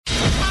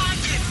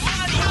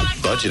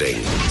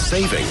budgeting,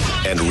 saving,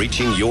 and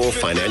reaching your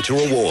financial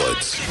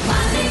rewards.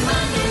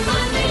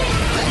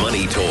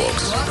 Money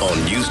Talks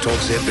on News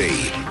Talks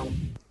FB.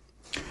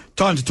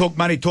 Time to talk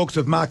Money Talks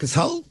with Marcus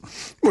Hull.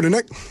 Morning,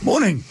 Nick.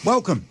 Morning.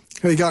 Welcome.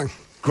 How you going?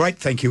 Great,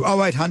 thank you.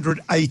 0800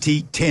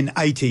 80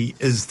 1080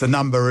 is the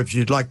number if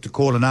you'd like to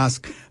call and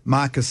ask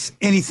Marcus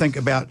anything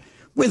about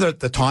whether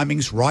the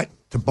timing's right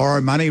to borrow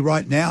money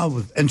right now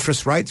with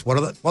interest rates,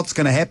 what's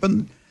going to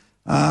happen,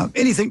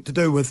 anything to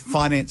do with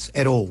finance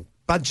at all,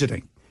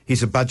 budgeting.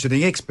 He's a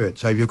budgeting expert,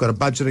 so if you've got a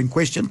budgeting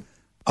question,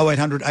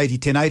 0800 80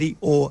 1080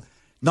 or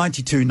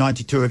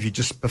 9292 if you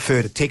just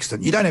prefer to text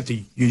it. You don't have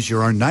to use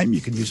your own name.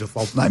 You can use a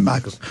false name.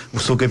 Marcus will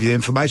still give you the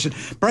information.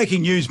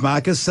 Breaking news,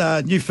 Marcus.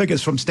 New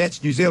figures from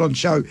Stats New Zealand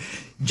show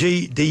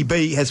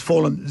GDP has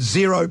fallen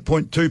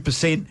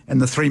 0.2% in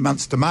the 3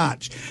 months to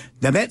March.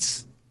 Now,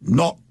 that's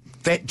not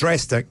that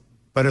drastic,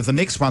 but if the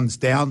next one's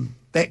down,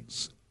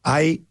 that's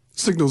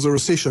signals a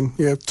recession,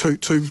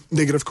 two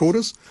negative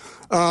quarters.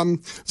 I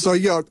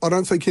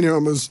don't think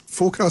anyone was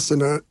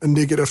forecasting a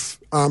negative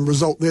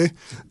result there.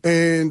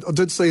 And I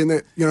did see in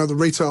that, the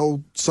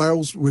retail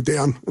sales were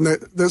down. And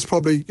that's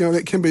probably,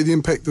 that can be the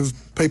impact of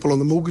people on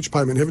the mortgage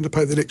payment, having to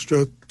pay that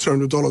extra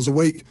 $200 a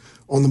week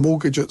on the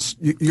mortgage.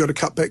 You got to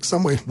cut back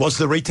somewhere. Was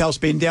the retail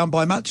spend down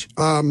by much?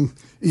 I'm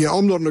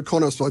not an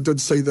economist, but I did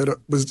see that it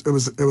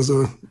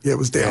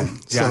was down.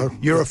 Yeah. So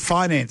you're a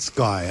finance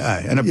guy,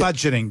 and a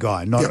budgeting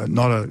guy, not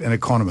an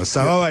economist.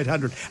 So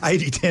 0800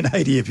 80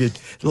 1080 if you'd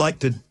like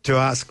to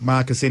ask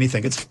Marcus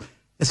anything.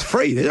 It's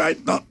free. There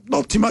ain't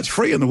not too much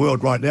free in the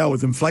world right now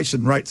with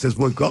inflation rates as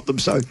we've got them.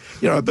 So,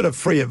 a bit of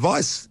free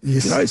advice,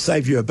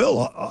 save you a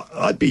bill.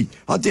 I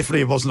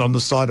definitely wasn't on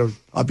the side of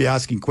I'd be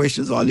asking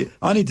questions.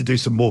 I need to do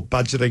some more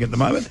budgeting at the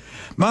moment.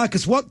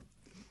 Marcus, what's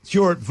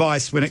your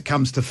advice when it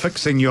comes to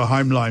fixing your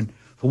home loan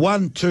for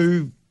 1,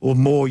 2 or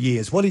more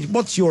years?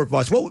 What's your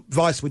advice? What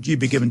advice would you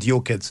be giving to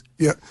your kids?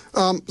 Yeah.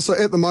 So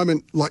at the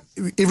moment, like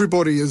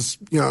everybody is,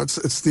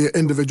 it's their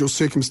individual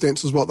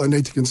circumstances what they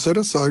need to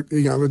consider. So,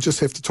 we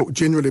just have to talk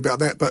generally about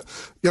that. But,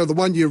 the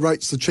 1 year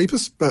rate's the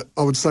cheapest, but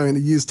I would say in a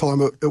year's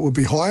time it will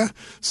be higher.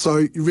 So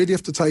you really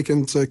have to take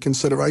into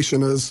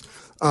consideration is,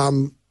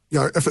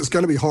 if it's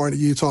going to be higher in a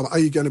year's time, are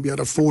you going to be able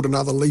to afford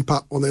another leap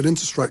up on that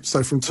interest rate,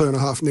 say from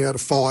 2.5 now to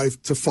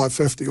 5 to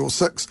 5.50 or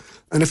 6?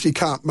 And if you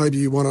can't, maybe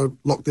you want to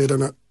lock that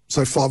in at,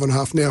 say,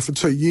 5.5 now for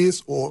 2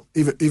 years or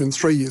even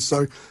 3 years.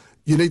 So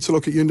you need to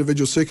look at your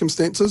individual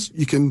circumstances.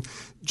 You can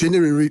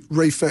generally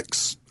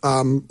refix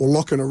or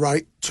lock in a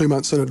rate 2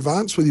 months in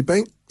advance with your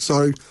bank.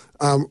 So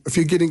if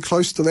you're getting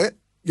close to that,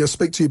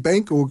 speak to your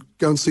bank or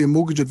go and see a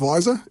mortgage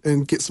advisor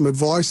and get some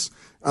advice.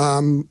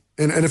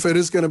 And if it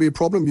is going to be a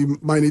problem, you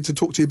may need to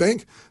talk to your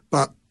bank.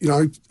 But,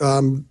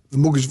 the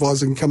mortgage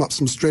advisor can come up with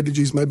some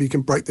strategies. Maybe you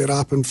can break that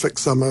up and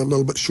fix some a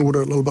little bit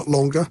shorter, a little bit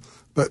longer,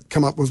 but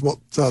come up with what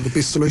the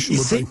best solution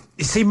would be.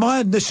 You see, my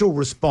initial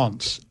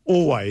response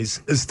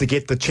always is to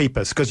get the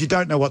cheapest because you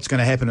don't know what's going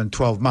to happen in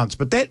 12 months.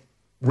 But that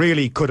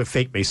really could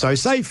affect me. So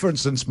say, for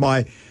instance,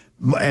 mine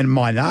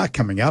are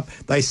coming up.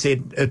 They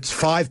said it's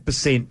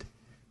 5%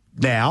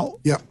 now.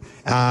 Yeah.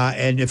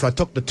 And if I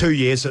took the 2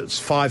 years,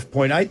 it's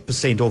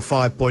 5.8% or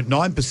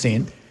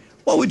 5.9%.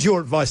 What would your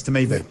advice to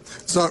me be?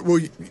 So,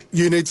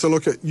 you need to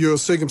look at your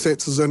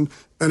circumstances, and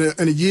in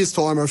a year's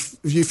time, if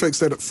you fix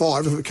that at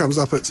 5, if it comes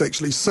up, it's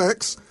actually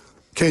 6.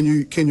 Can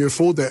you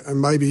afford that?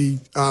 And maybe,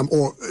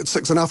 or it's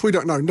 6.5. We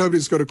don't know.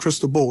 Nobody's got a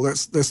crystal ball.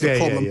 That's the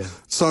problem. Yeah.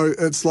 So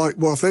it's like,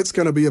 well, if that's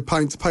going to be a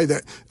pain to pay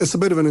that, it's a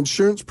bit of an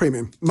insurance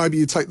premium. Maybe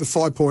you take the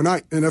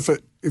 5.8, and if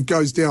it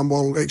goes down,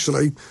 well,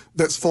 actually,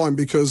 that's fine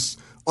because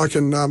I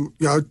can,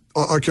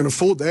 I can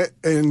afford that,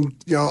 and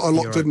I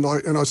locked it,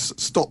 and I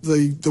stopped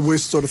the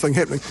worst sort of thing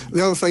happening.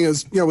 The other thing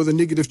is, with a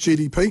negative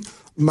GDP,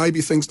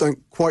 maybe things don't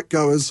quite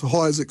go as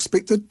high as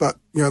expected, but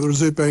the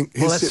Reserve Bank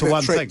has set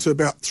that track to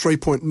about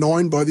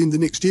 3.9 by the end of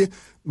next year.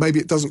 Maybe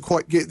it doesn't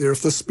quite get there.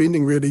 If the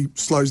spending really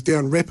slows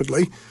down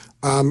rapidly,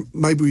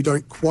 maybe we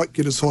don't quite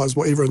get as high as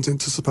what everyone's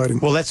anticipating.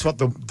 Well, that's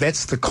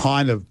the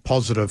kind of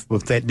positive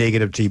with that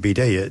negative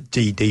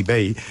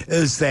GDP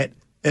is that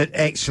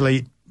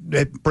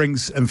it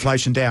brings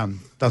inflation down,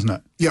 doesn't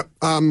it? Yep.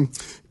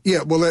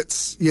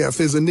 If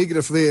there's a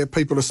negative there,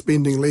 people are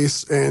spending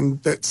less,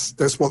 and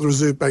that's what the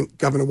Reserve Bank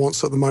governor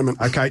wants at the moment.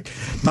 Okay.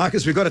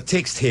 Marcus, we've got a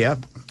text here.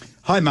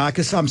 Hi,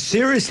 Marcus. I'm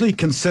seriously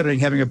considering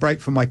having a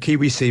break from my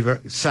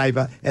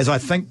KiwiSaver as I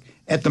think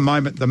at the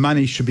moment the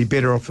money should be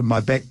better off in my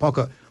back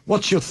pocket.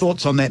 What's your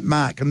thoughts on that,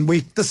 Mark? And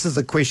this is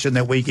a question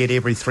that we get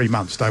every 3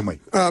 months, don't we?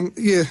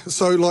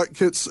 So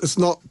it's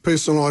not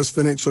personalised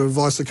financial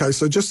advice, okay?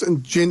 So just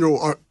in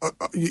general,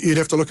 you'd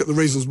have to look at the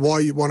reasons why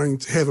you're wanting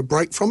to have a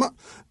break from it.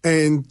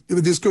 And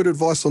there's good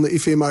advice on the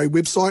FMA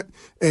website,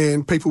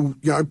 and people,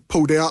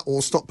 pulled out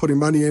or stopped putting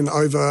money in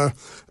over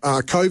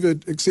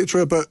COVID,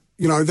 etc. But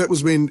that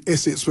was when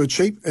assets were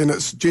cheap, and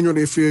it's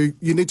generally if you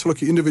need to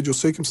look at individual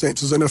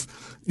circumstances, and if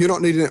you're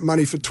not needing that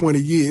money for 20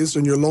 years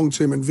and you're a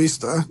long-term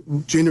investor,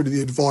 generally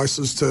the advice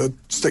is to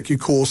stick your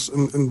course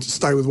and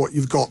stay with what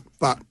you've got.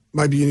 But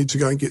maybe you need to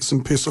go and get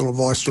some personal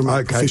advice from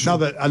a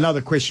professional.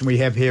 Another question we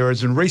have here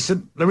is,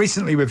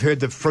 recently we've heard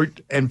that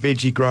fruit and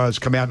veggie growers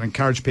come out and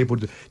encourage people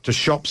to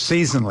shop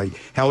seasonally.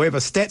 However,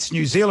 Stats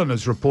New Zealand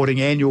is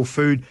reporting annual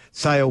food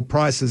sale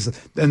prices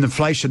and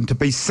inflation to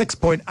be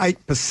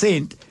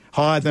 6.8%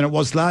 higher than it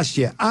was last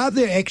year. Are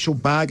there actual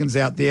bargains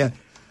out there,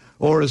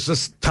 or is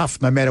this tough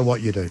no matter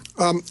what you do?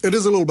 It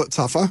is a little bit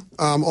tougher.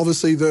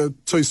 Obviously, the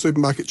two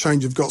supermarket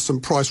chains have got some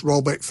price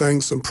rollback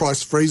things, some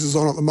price freezes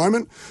on at the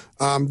moment.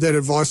 That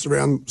advice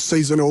around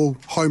seasonal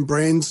home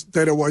brands,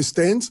 that always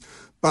stands.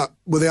 But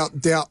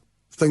without doubt,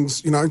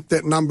 things,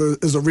 that number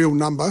is a real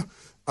number.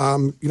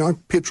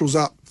 Petrol's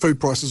up, food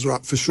prices are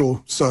up for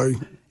sure. So.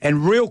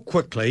 And real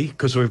quickly,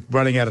 because we're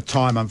running out of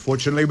time,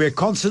 unfortunately, we're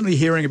constantly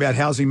hearing about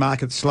housing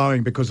markets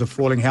slowing because of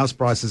falling house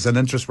prices and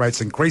interest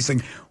rates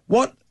increasing.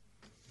 What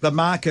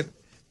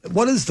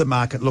is the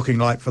market looking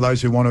like for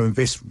those who want to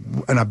invest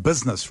in a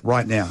business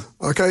right now?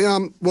 Okay,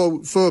 well,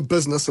 for a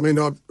business, I mean,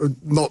 I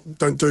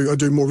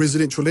do more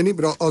residential lending,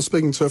 but I was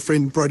speaking to a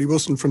friend, Brodie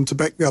Wilson from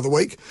Tobacco the other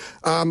week.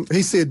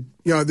 He said,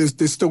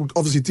 there's still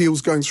obviously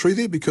deals going through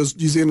there because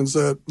New Zealand's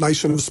a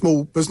nation of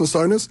small business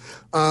owners.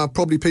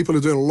 Probably people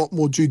are doing a lot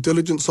more due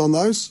diligence on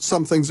those.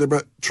 Some things are a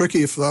bit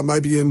tricky if they're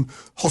maybe in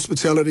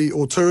hospitality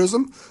or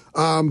tourism.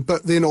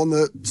 But then on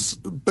the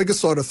bigger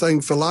side of thing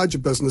for larger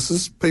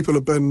businesses, people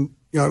have been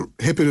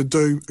happy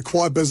to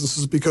acquire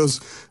businesses because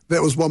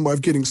that was one way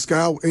of getting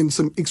scale and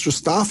some extra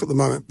staff at the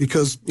moment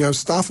because,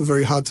 staff are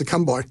very hard to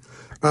come by.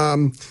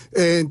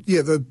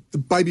 The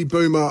baby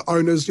boomer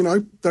owners,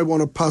 they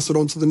want to pass it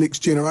on to the next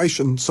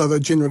generation, so they're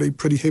generally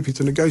pretty happy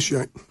to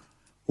negotiate.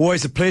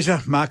 Always a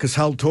pleasure. Marcus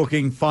Hull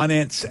talking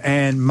finance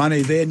and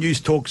money there. News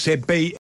Talk ZB.